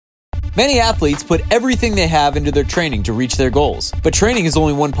Many athletes put everything they have into their training to reach their goals, but training is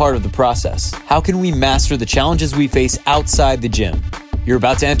only one part of the process. How can we master the challenges we face outside the gym? You're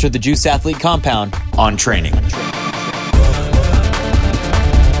about to enter the Juice Athlete Compound on Training.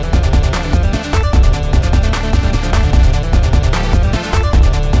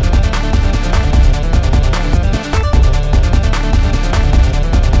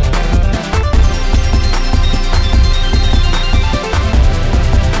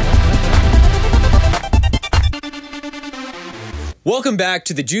 Welcome back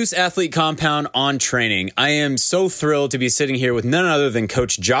to the Juice Athlete Compound on Training. I am so thrilled to be sitting here with none other than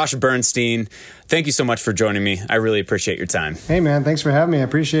Coach Josh Bernstein. Thank you so much for joining me. I really appreciate your time. Hey man, thanks for having me. I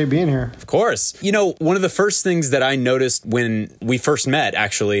appreciate being here. Of course. You know, one of the first things that I noticed when we first met,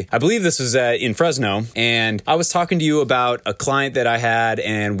 actually, I believe this was in Fresno, and I was talking to you about a client that I had,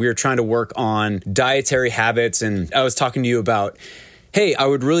 and we were trying to work on dietary habits, and I was talking to you about, hey, I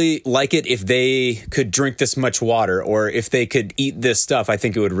would really like it if they could drink this much water, or if they could eat this stuff. I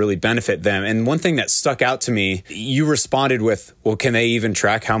think it would really benefit them. And one thing that stuck out to me, you responded with, well, can they even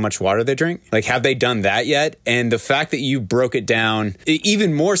track how much water they drink? Like, have they done that yet? And the fact that you broke it down,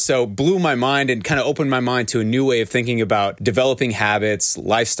 even more so, blew my mind and kind of opened my mind to a new way of thinking about developing habits,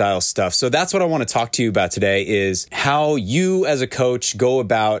 lifestyle stuff. So that's what I want to talk to you about today, is how you as a coach go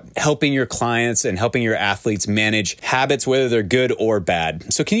about helping your clients and helping your athletes manage habits, whether they're good or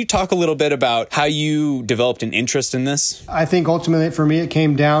bad. So can you talk a little bit about how you developed an interest in this? I think ultimately for me, it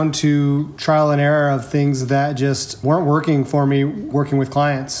came down to trial and error of things that just weren't working for me working with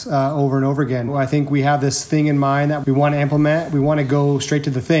clients over and over again. I think we have this thing in mind that we want to implement. We want to go straight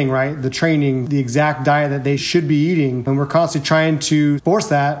to the thing, right? The training, the exact diet that they should be eating. And we're constantly trying to force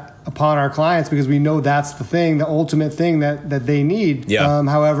that upon our clients because we know that's the thing, the ultimate thing that they need. Yeah.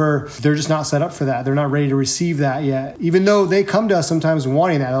 However, they're just not set up for that. They're not ready to receive that yet. Even though they come to us sometimes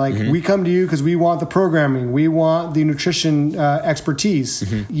wanting that. Like, we come to you because we want the programming. We want the nutrition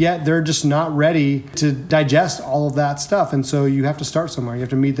expertise. Yet they're just not ready to digest all of that stuff. And so you have to start somewhere. You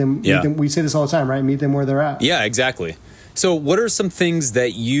have to meet them. We say this all the time, right? Meet them where they're at. Yeah, exactly. So what are some things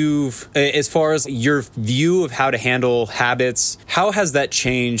that you've, as far as your view of how to handle habits, how has that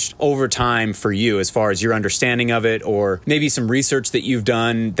changed over time for you as far as your understanding of it, or maybe some research that you've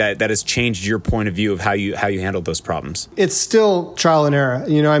done that has changed your point of view of how you handle those problems? It's still trial and error.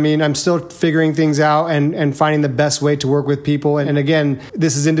 You know, I mean, I'm still figuring things out and finding the best way to work with people. And again,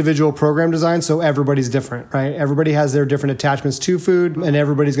 this is individual program design, so everybody's different, right? Everybody has their different attachments to food, and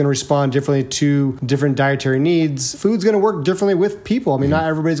everybody's going to respond differently to different dietary needs. Food's going to work differently with people. I mean, not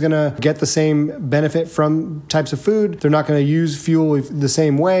everybody's going to get the same benefit from types of food. They're not going to use fuel the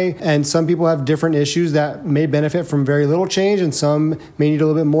same way. And some people have different issues that may benefit from very little change, and some may need a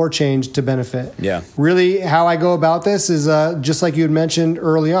little bit more change to benefit. Yeah. Really, how I go about this is just like you had mentioned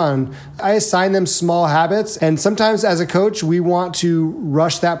early on. I assign them small habits. And sometimes as a coach, we want to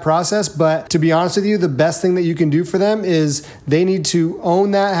rush that process. But to be honest with you, the best thing that you can do for them is they need to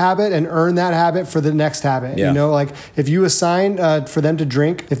own that habit and earn that habit for the next habit. Yeah. You know, like if you assign for them to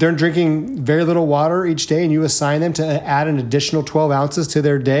drink, if they're drinking very little water each day and you assign them to add an additional 12 ounces to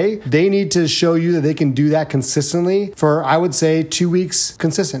their day, they need to show you that they can do that consistently for, I would say, 2 weeks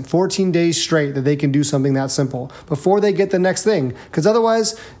consistent, 14 days straight, that they can do something that simple before they get the next thing. Because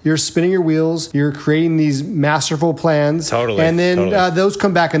otherwise, you're spinning your wheels, you're creating these masterful plans. Totally. And then those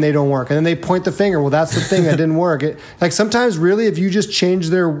come back and they don't work. And then they point the finger. Well, that's the thing that didn't work. Like sometimes really, if you just change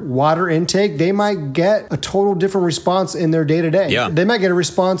their water intake, they might get a total different response in their day-to-day. Yeah. They might get a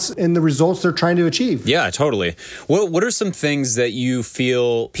response in the results they're trying to achieve. Yeah, totally. What are some things that you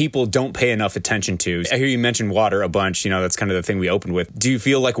feel people don't pay enough attention to? I hear you mention water a bunch. You know, that's kind of the thing we opened with. Do you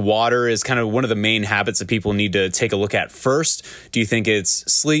feel like water is kind of one of the main habits that people need to take a look at first? Do you think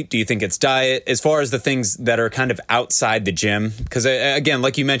it's sleep? Do you think it's diet? As far as the things that are kind of outside the gym? Because again,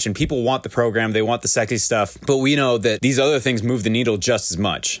 like you mentioned, people want the program, they want the sexy stuff, but we know that these other things move the needle just as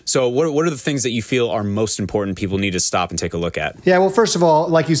much. So what are the things that you feel are most important people need to stop and take a look at? Yeah, well, first of all,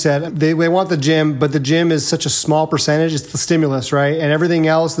 like you said, they want the gym, but the gym is such a small percentage. It's the stimulus, right? And everything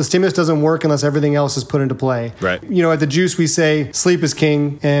else, the stimulus doesn't work unless everything else is put into play. Right. You know, at the Juice, we say sleep is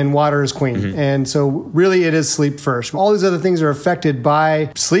king and water is queen. And so really it is sleep first. All these other things are affected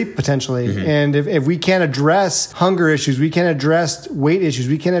by sleep potentially. And if we can't address hunger issues, we can't address weight issues,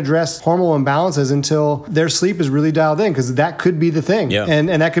 we can't address hormonal imbalances until their sleep is really dialed in, because that could be the thing. Yeah. And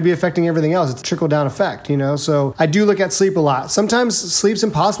that could be affecting everything else. It's a trickle down effect, you know? So I do look at sleep a lot. Sometimes sleep's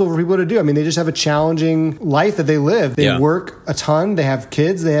impossible for people to do. I mean, they just have a challenging life that they live. They work a ton. They have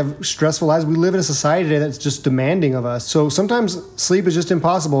kids. They have stressful lives. We live in a society today that's just demanding of us. So sometimes sleep is just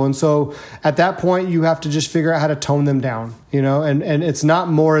impossible. And so at that point, you have to just figure out how to tone them down. and it's not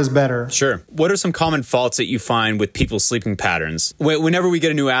more is better. Sure. What are some common faults that you find with people's sleeping patterns? Whenever we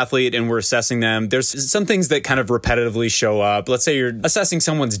get a new athlete and we're assessing them, there's some things that kind of repetitively show up. Let's say you're assessing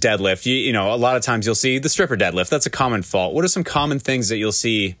someone's deadlift. A lot of times you'll see the stripper deadlift. That's a common fault. What are some common things that you'll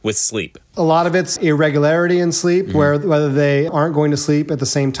see with sleep? A lot of it's irregularity in sleep, where whether they aren't going to sleep at the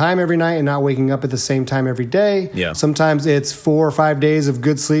same time every night and not waking up at the same time every day. Yeah. Sometimes it's 4 or 5 days of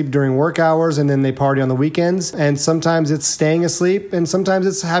good sleep during work hours, and then they party on the weekends. And sometimes it's staying asleep, and sometimes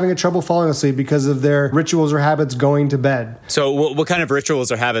it's having a trouble falling asleep because of their rituals or habits going to bed. So what kind of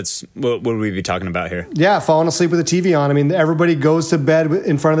rituals or habits would we be talking about here? Yeah, falling asleep with the TV on. I mean, everybody goes to bed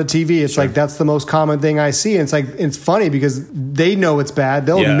in front of the TV. It's like that's the most common thing I see. And it's funny because they know it's bad.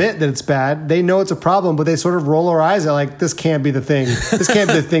 They'll admit that it's bad. They know it's a problem, but they sort of roll their eyes at like, this can't be the thing. This can't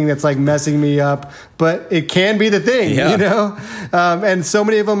be the thing that's like messing me up, but it can be the thing, and so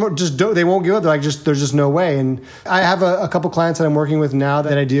many of them they won't give up. They're like, there's just no way. And I have a couple clients that I'm working with now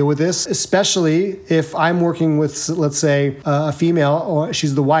that I deal with this, especially if I'm working with, let's say, a female, or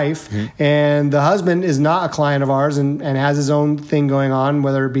she's the wife, and the husband is not a client of ours and has his own thing going on,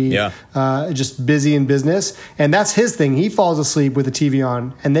 whether it be just busy in business. And that's his thing. He falls asleep with the TV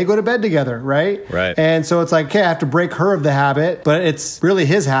on, and they go to bed together, right? Right. And so it's like, okay, I have to break her of the habit, but it's really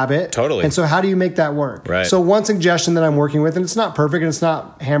his habit. Totally. And so how do you make that work? Right. So one suggestion that I'm working with, and it's not perfect and it's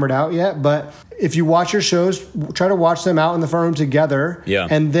not hammered out yet, but if you watch your shows, try to watch them out in the front room together,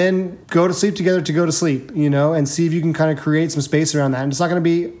 and then go to sleep together to go to sleep, and see if you can kind of create some space around that. And it's not going to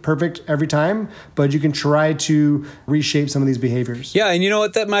be perfect every time, but you can try to reshape some of these behaviors. Yeah, and you know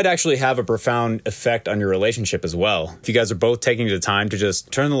what? That might actually have a profound effect on your relationship as well. If you guys are both taking the time to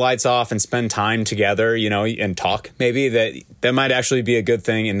just turn the lights off and spend time together, and talk, maybe that might actually be a good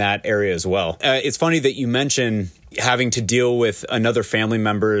thing in that area as well. It's funny that you mention having to deal with another family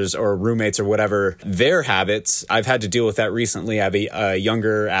members or roommates or whatever, their habits. I've had to deal with that recently. I have a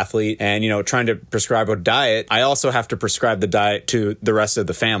younger athlete and, trying to prescribe a diet. I also have to prescribe the diet to the rest of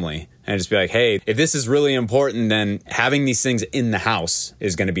the family. And just be like, hey, if this is really important, then having these things in the house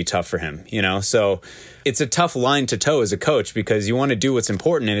is going to be tough for him, So it's a tough line to toe as a coach because you want to do what's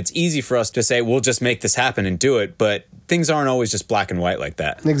important. And it's easy for us to say, we'll just make this happen and do it. But things aren't always just black and white like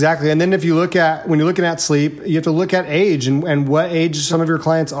that. Exactly. And then when you're looking at sleep, you have to look at age and what age some of your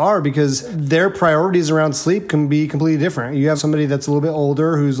clients are, because their priorities around sleep can be completely different. You have somebody that's a little bit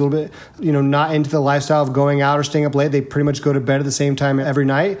older, who's a little bit, not into the lifestyle of going out or staying up late. They pretty much go to bed at the same time every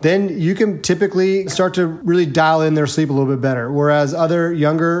night. Then you can typically start to really dial in their sleep a little bit better. Whereas other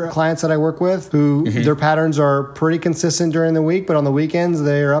younger clients that I work with who their patterns are pretty consistent during the week, but on the weekends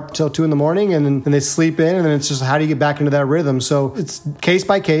they are up till 2 a.m. and then they sleep in, and then it's just how do you get back into that rhythm? So it's case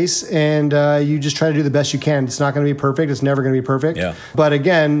by case, and you just try to do the best you can. It's not going to be perfect. It's never going to be perfect. Yeah. But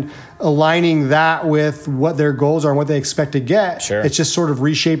again, aligning that with what their goals are and what they expect to get, it's just sort of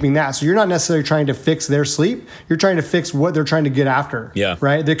reshaping that. So you're not necessarily trying to fix their sleep. You're trying to fix what they're trying to get after. Yeah.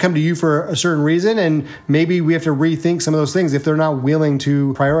 Right? They come to you for a certain reason, and maybe we have to rethink some of those things if they're not willing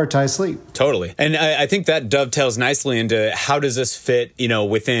to prioritize sleep. Totally. And I think that dovetails nicely into how does this fit,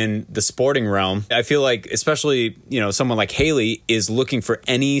 within the sporting realm. I feel like especially, someone like Haley is looking for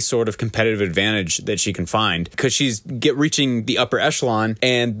any sort of competitive advantage that she can find because she's reaching the upper echelon,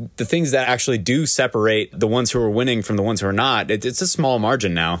 and the things that actually do separate the ones who are winning from the ones who are not, it's a small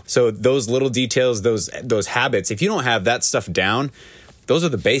margin now. So those little details, those habits, if you don't have that stuff down, those are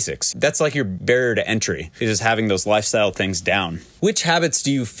the basics. That's like your barrier to entry, is just having those lifestyle things down. Which habits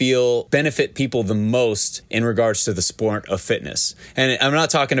do you feel benefit people the most in regards to the sport of fitness? And I'm not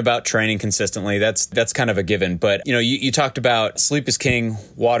talking about training consistently. That's kind of a given. But, you talked about sleep is king,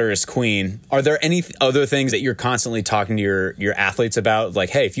 water is queen. Are there any other things that you're constantly talking to your athletes about? Like,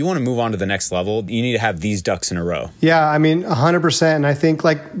 hey, if you want to move on to the next level, you need to have these ducks in a row. Yeah, I mean, 100%. And I think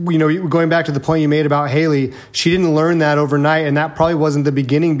going back to the point you made about Haley, she didn't learn that overnight. And that probably wasn't the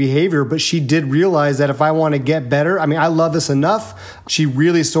beginning behavior, but she did realize that if I want to get better, I mean, I love this enough. She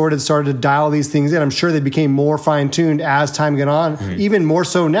really started to dial these things in. I'm sure they became more fine-tuned as time went on, even more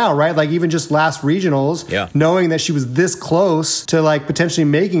so now, right? Like even just last regionals, knowing that she was this close to like potentially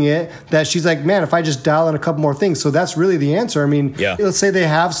making it, that she's like, man, if I just dial in a couple more things. So that's really the answer. I mean, let's say they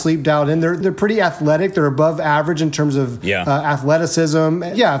have sleep dialed in. They're pretty athletic. They're above average in terms of athleticism.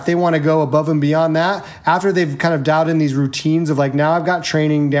 Yeah, if they want to go above and beyond that, after they've kind of dialed in these routines of like, now I've got got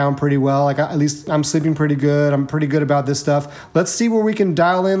training down pretty well. Like at least I'm sleeping pretty good. I'm pretty good about this stuff. Let's see where we can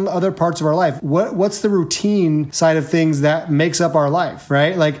dial in other parts of our life. What's the routine side of things that makes up our life,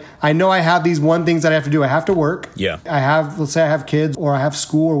 right? Like I know I have these one things that I have to do. I have to work. Yeah. Let's say I have kids or I have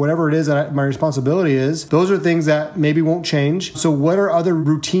school or whatever it is that my responsibility is. Those are things that maybe won't change. So what are other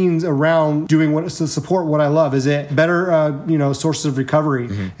routines around doing what to support what I love? Is it better, sources of recovery?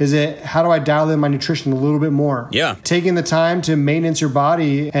 Is it how do I dial in my nutrition a little bit more? Yeah. Taking the time to maintenance your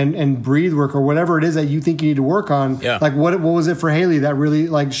body and breathe work or whatever it is that you think you need to work on. Yeah. Like what was it for Haley that really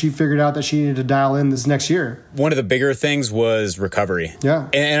like she figured out that she needed to dial in this next year? One of the bigger things was recovery. Yeah.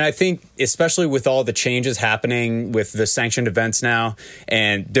 And I think especially with all the changes happening with the sanctioned events now,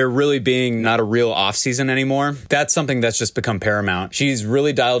 and there really being not a real off season anymore, that's something that's just become paramount. She's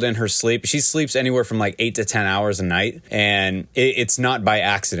really dialed in her sleep. She sleeps anywhere from like 8 to 10 hours a night, and it's not by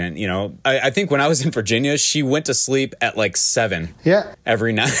accident. I think when I was in Virginia, she went to sleep at like 7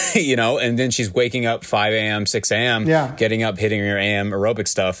 every night, and then she's waking up 5 a.m., 6 a.m., getting up, hitting her AM aerobic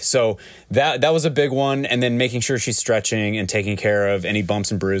stuff. So that was a big one. And then making sure she's stretching and taking care of any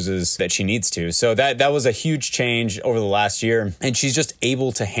bumps and bruises that she needs to. So that was a huge change over the last year. And she's just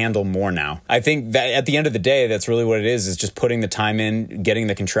able to handle more now. I think that at the end of the day, that's really what it is just putting the time in, getting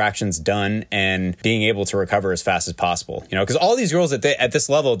the contractions done, and being able to recover as fast as possible. Because all these girls at this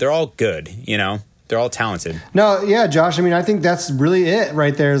level, they're all good, They're all talented. No, yeah, Josh. I mean, I think that's really it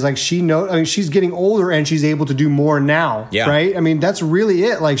right there. Is like she's getting older and she's able to do more now. Yeah. Right. I mean, that's really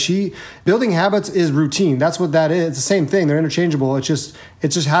it. Like building habits is routine. That's what that is. It's the same thing. They're interchangeable. It's just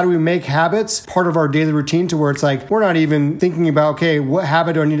how do we make habits part of our daily routine to where it's like we're not even thinking about, okay, what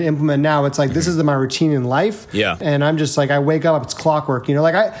habit do I need to implement now? It's like this is my routine in life. Yeah. And I'm just like I wake up, it's clockwork.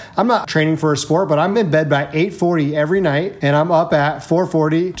 I'm not training for a sport, but I'm in bed by 8:40 every night, and I'm up at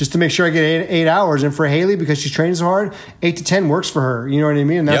 4:40 just to make sure I get 8 hours. And for Haley, because she's training so hard, 8 to 10 works for her. You know what I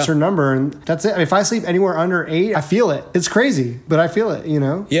mean? And that's her number. And that's it. If I sleep anywhere under 8, I feel it. It's crazy, but I feel it,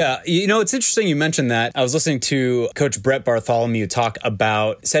 Yeah. It's interesting you mentioned that. I was listening to Coach Brett Bartholomew talk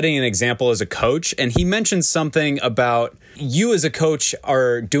about setting an example as a coach. And he mentioned something about you as a coach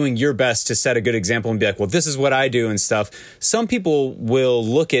are doing your best to set a good example and be like, well, this is what I do and stuff. Some people will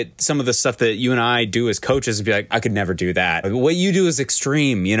look at some of the stuff that you and I do as coaches and be like, I could never do that. What you do is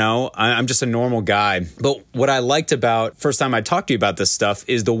extreme, I'm just a normal guy. But what I liked about first time I talked to you about this stuff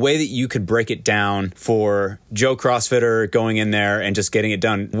is the way that you could break it down for Joe CrossFitter going in there and just getting it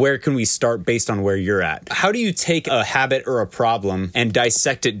done. Where can we start based on where you're at? How do you take a habit or a problem and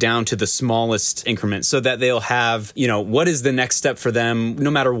dissect it down to the smallest increment so that they'll have, what is the next step for them,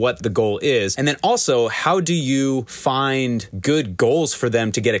 no matter what the goal is? And then also, how do you find good goals for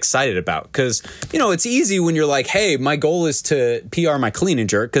them to get excited about? Because, it's easy when you're like, hey, my goal is to PR my clean and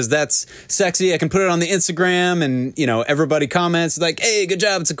jerk because that's sexy. I can put it on the Instagram and, everybody comments like, hey, good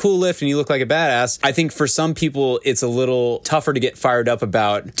job. It's a cool lift and you look like a badass. I think for some people, it's a little tougher to get fired up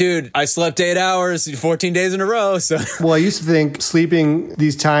about, dude, I slept 8 hours, 14 days in a row. So, well, I used to think sleeping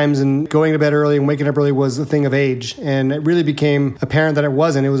these times and going to bed early and waking up early was a thing of age. And it really became apparent that it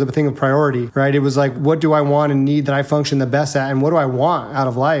wasn't. It was a thing of priority, right? It was like, what do I want and need that I function the best at? And what do I want out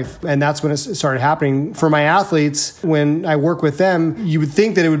of life? And that's when it started happening. For my athletes, when I work with them, you would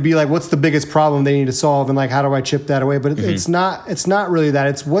think that it would be like, what's the biggest problem they need to solve? And like, how do I chip that away? But it's not really that.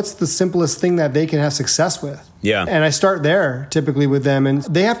 It's what's the simplest thing that they can have success with. Yeah. And I start there typically with them, and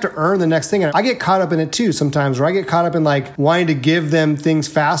they have to earn the next thing. And I get caught up in it too sometimes, where I get caught up in like wanting to give them things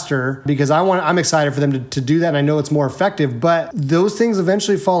faster because I'm excited for them to do that. And I know it's more effective, but those things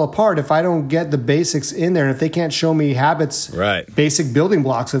eventually fall apart if I don't get the basics in there. And if they can't show me habits, right, basic building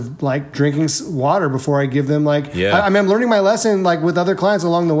blocks of like drinking water before I give them like, I mean, I'm learning my lesson like with other clients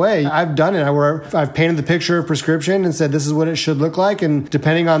along the way. I've done it where I've painted the picture of prescription and said, this is what it should look like. And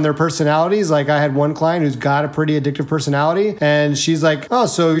depending on their personalities, like I had one client who's got a pretty addictive personality, and she's like, oh,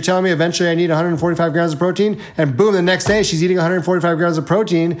 so you're telling me eventually I need 145 grams of protein? And boom, the next day she's eating 145 grams of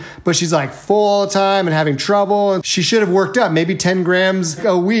protein, but she's like full all the time and having trouble. And she should have worked up maybe 10 grams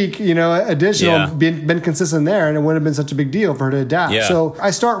a week, additional, been consistent there, and it wouldn't have been such a big deal for her to adapt. Yeah. So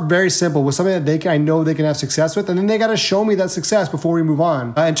I start very simple with something that I know they can have success with, and then they got to show me that success before we move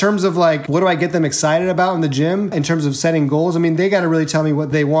on. In terms of like, what do I get them excited about in the gym? In terms of setting goals, I mean, they got to really tell me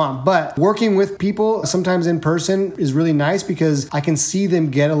what they want. But working with people, sometimes in person is really nice because I can see them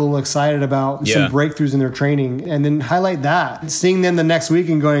get a little excited about some breakthroughs in their training, and then highlight that. Seeing them the next week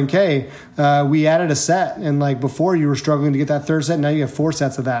and going, okay, we added a set, and like before you were struggling to get that third set, now you have 4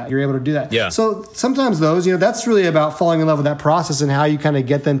 sets of that. You're able to do that. Yeah. So sometimes those, that's really about falling in love with that process and how you kind of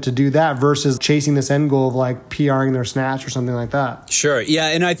get them to do that versus chasing this end goal of like PRing their snatch or something like that. Sure. Yeah.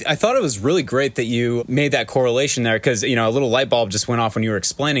 And I thought it was really great that you made that correlation there because, a little light bulb just went off when you were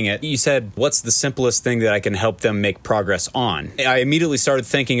explaining it. You said, what's the simplest thing that I can help them make progress on? I immediately started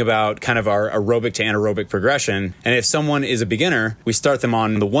thinking about kind of our aerobic to anaerobic progression. And if someone is a beginner, we start them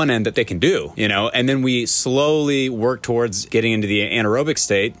on the one end that they can do, and then we slowly work towards getting into the anaerobic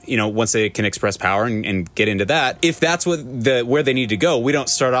state, once they can express power and get into that. If that's where they need to go, we don't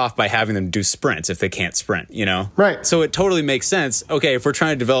start off by having them do sprints if they can't sprint, Right. So it totally makes sense. Okay, if we're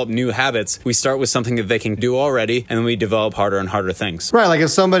trying to develop new habits, we start with something that they can do already, and then we develop harder and harder things. Right. Like if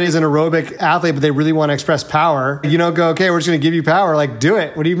somebody's an aerobic athlete, but they really want to express power, you don't go, okay, we're just going to give you power. Like, do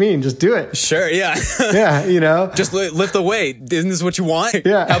it. What do you mean? Just do it. Sure. Yeah. Yeah. Just lift the weight. Isn't this what you want?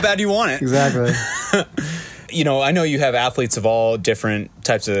 Yeah. How bad do you want it? Exactly. I know you have athletes of all different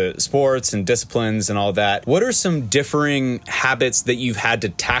types of sports and disciplines and all that. What are some differing habits that you've had to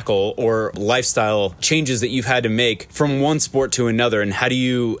tackle or lifestyle changes that you've had to make from one sport to another, and how do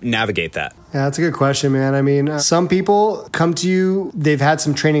you navigate that? Yeah, that's a good question, man. I mean, some people come to you, they've had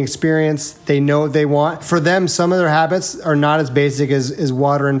some training experience, they know what they want. For them, some of their habits are not as basic as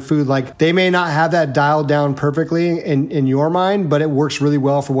water and food. Like they may not have that dialed down perfectly in your mind, but it works really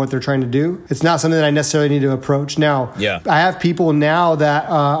well for what they're trying to do. It's not something that I necessarily need to approach. Now, I have people now that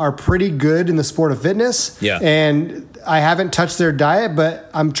are pretty good in the sport of fitness. Yeah. And I haven't touched their diet, but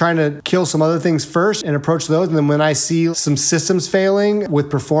I'm trying to kill some other things first and approach those. And then when I see some systems failing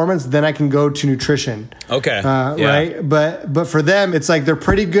with performance, then I can go to nutrition. Okay. Right. But for them, it's like they're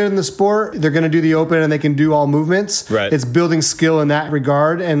pretty good in the sport. They're going to do the open and they can do all movements. Right. It's building skill in that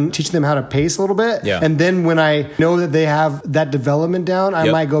regard and teaching them how to pace a little bit. Yeah. And then when I know that they have that development down, I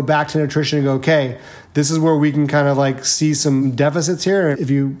might go back to nutrition and go, okay, this is where we can kind of like see some deficits here. If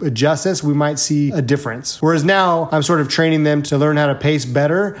you adjust this, we might see a difference. Whereas now I'm sort of training them to learn how to pace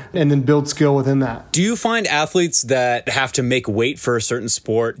better and then build skill within that. Do you find athletes that have to make weight for a certain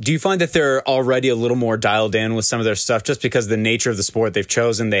sport, do you find that they're already a little more dialed in with some of their stuff just because the nature of the sport they've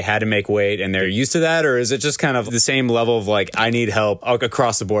chosen, they had to make weight and they're used to that? Or is it just kind of the same level of like, I need help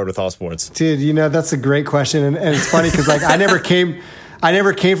across the board with all sports? Dude, that's a great question. And it's funny because like I never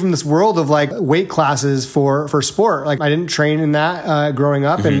came from this world of like weight classes for sport. Like I didn't train in that growing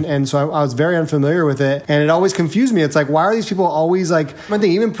up. Mm-hmm. And so I was very unfamiliar with it. And it always confused me. It's like, why are these people always like, I think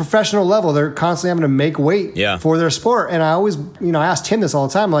even professional level, they're constantly having to make weight for their sport. And I always, I asked Tim this all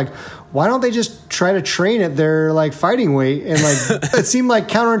the time. Like, why don't they just try to train at their like fighting weight? And like, it seemed like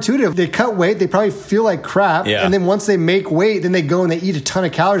counterintuitive. They cut weight. They probably feel like crap. Yeah. And then once they make weight, then they go and they eat a ton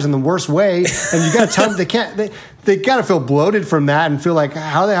of calories in the worst way. And you got to tell them they got to feel bloated from that and feel like,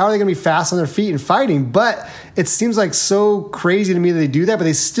 how are they going to be fast on their feet and fighting? But it seems like so crazy to me that they do that, but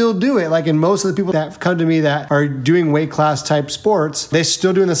they still do it. Like in most of the people that come to me that are doing weight class type sports, they're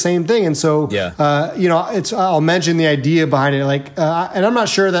still doing the same thing. And so, I'll mention the idea behind it. Like, and I'm not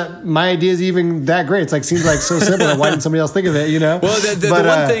sure that my idea is even that great. It's like, seems like so simple. Why didn't somebody else think of it, Well, the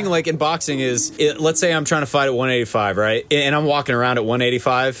one thing like in boxing is, let's say I'm trying to fight at 185, right? And I'm walking around at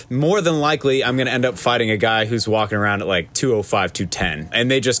 185. More than likely, I'm going to end up fighting a guy who's walking around at like 205, 210. And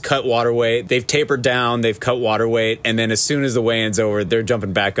they just cut water weight. They've tapered down. They've cut water weight. And then as soon as the weigh-in's over, they're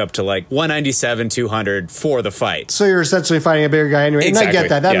jumping back up to like 197, 200 for the fight. So you're essentially fighting a bigger guy anyway. Exactly. And I get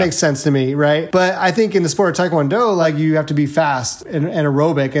that. That makes sense to me, right? But I think in the sport of Taekwondo, like you have to be fast and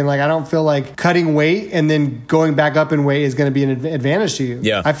aerobic. And like, I don't feel like cutting weight and then going back up in weight is going to be an advantage to you.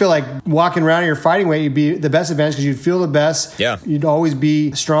 Yeah. I feel like walking around at your fighting weight, you'd be the best advantage because you'd feel the best. Yeah. You'd always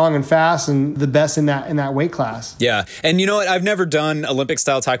be strong and fast and the best in that weight class. Yeah. And you know what? I've never done Olympic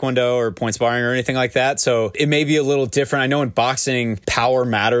style Taekwondo or point sparring or anything like that. So it may be a little different. I know in boxing, power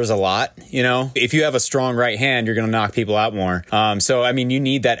matters a lot. If you have a strong right hand, you're going to knock people out more. So, I mean, you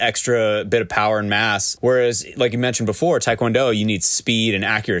need that extra bit of power and mass. Whereas, like you mentioned before, Taekwondo, you need speed and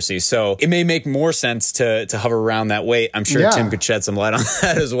accuracy. So it may make more sense to hover around that weight. I'm sure Tim could shed some light on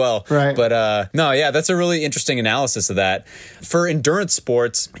that as well. Right. But that's a really interesting analysis of that. For endurance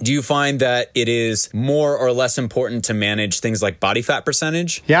sports, do you find that it is more or less important to manage things like body fat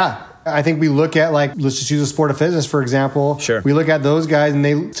percentage? Yeah. I think we look at like, let's just use a sport of fitness, for example. Sure. We look at those guys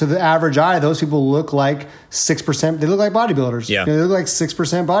and to the average eye, those people look like 6%. They look like bodybuilders. Yeah. They look like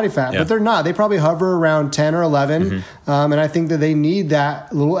 6% body fat, but they're not. They probably hover around 10 or 11. And I think that they need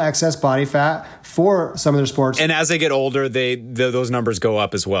that little excess body fat for some of their sports. And as they get older, those numbers go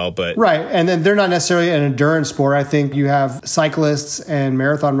up as well. But right. And then they're not necessarily an endurance sport. I think you have cyclists and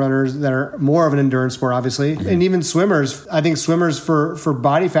marathon runners that are more of an endurance sport, obviously. Mm-hmm. And even swimmers. I think swimmers for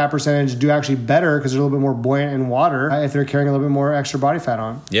body fat percentage do actually better because they're a little bit more buoyant in water if they're carrying a little bit more extra body fat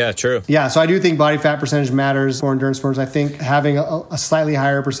on. Yeah, true. Yeah, so I do think body fat percentage matters for endurance sports. I think having a slightly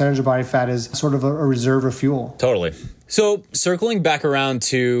higher percentage of body fat is sort of a reserve of fuel. Totally. So circling back around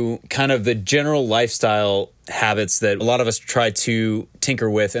to kind of the general lifestyle habits that a lot of us try to tinker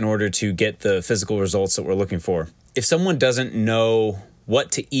with in order to get the physical results that we're looking for. If someone doesn't know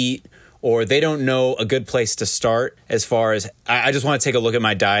what to eat, or they don't know a good place to start as far as, I just want to take a look at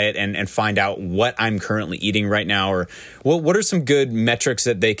my diet and find out what I'm currently eating right now, or what are some good metrics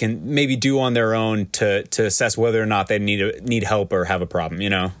that they can maybe do on their own to assess whether or not they need help or have a problem, you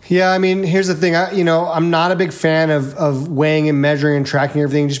know? Yeah, I mean, here's the thing. I'm not a big fan of weighing and measuring and tracking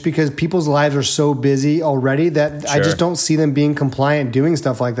everything just because people's lives are so busy already that I just don't see them being compliant doing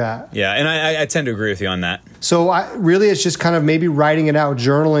stuff like that. Yeah, and I tend to agree with you on that. So really it's just kind of maybe writing it out,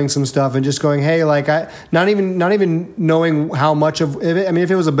 journaling some stuff and just going, hey, like not even knowing how much of it. I mean,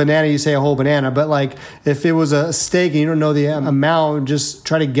 if it was a banana, you say a whole banana, but like if it was a steak and you don't know the amount, just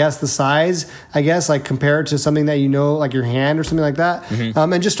try to guess the size, I guess, like compare it to something that you know, like your hand or something like that.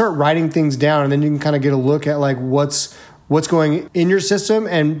 Mm-hmm. And just start writing things down, and then you can kind of get a look at like what's going in your system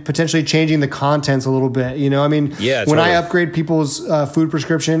and potentially changing the contents a little bit. You know, I mean, when I upgrade people's food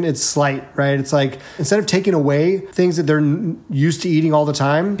prescription, it's slight, right? It's like, instead of taking away things that they're used to eating all the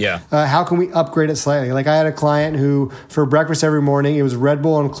time, how can we upgrade it slightly? Like I had a client who for breakfast every morning, it was Red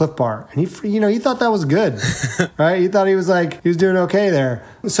Bull and Cliff Bar. And he thought that was good, right? He thought he was doing okay there.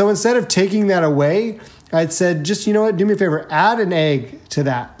 So instead of taking that away, I'd said, just, you know what, do me a favor, add an egg to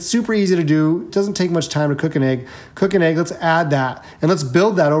that. It's super easy to do. It doesn't take much time to cook an egg. Let's add that. And let's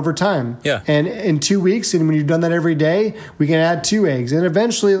build that over time. Yeah. And in 2 weeks, and when you've done that every day, we can add 2 eggs. And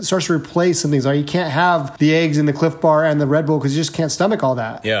eventually it starts to replace some things. Like you can't have the eggs in the Cliff Bar and the Red Bull because you just can't stomach all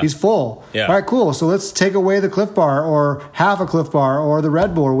that. Yeah. He's full. Yeah. All right, cool. So let's take away the Cliff Bar or half a Cliff Bar or the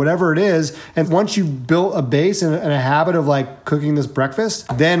Red Bull or whatever it is. And once you've built a base and a habit of like cooking this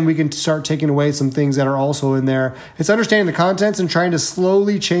breakfast, then we can start taking away some things that are also in there. It's understanding the contents and trying to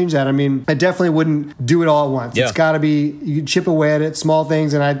slowly change that. I mean, I definitely wouldn't do it all at once. Yeah. It's got to be, you chip away at it, small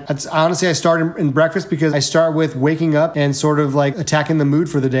things. And honestly, I start in breakfast because I start with waking up and sort of like attacking the mood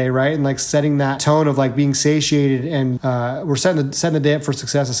for the day, right? And like setting that tone of like being satiated, and we're setting the day up for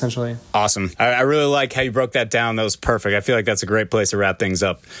success, essentially. Awesome. I really like how you broke that down. That was perfect. I feel like that's a great place to wrap things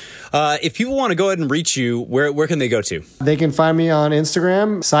up. If people want to go ahead and reach you, where can they go to? They can find me on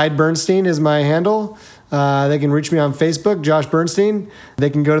Instagram. Side Bernstein is my handle. They can reach me on Facebook, Josh Bernstein. They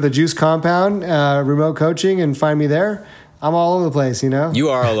can go to the Juice Compound, remote coaching, and find me there. I'm all over the place, you know? You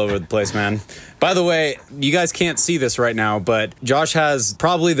are all over the place, man. By the way, you guys can't see this right now, but Josh has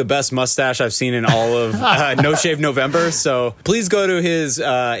probably the best mustache I've seen in all of No Shave November. So please go to his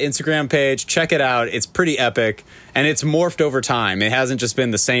Instagram page, check it out. It's pretty epic, and it's morphed over time. It hasn't just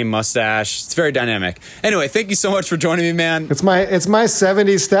been the same mustache. It's very dynamic. Anyway, thank you so much for joining me, man. It's my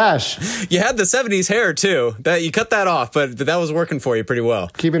 70s stash. You had the 70s hair too. That you cut that off, but that was working for you pretty well.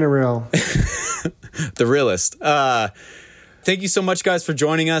 Keeping it real. The realist. Thank you so much, guys, for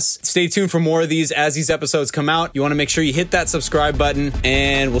joining us. Stay tuned for more of these as these episodes come out. You want to make sure you hit that subscribe button,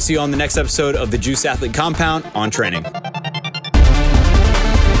 and we'll see you on the next episode of the Juice Athlete Compound on Training.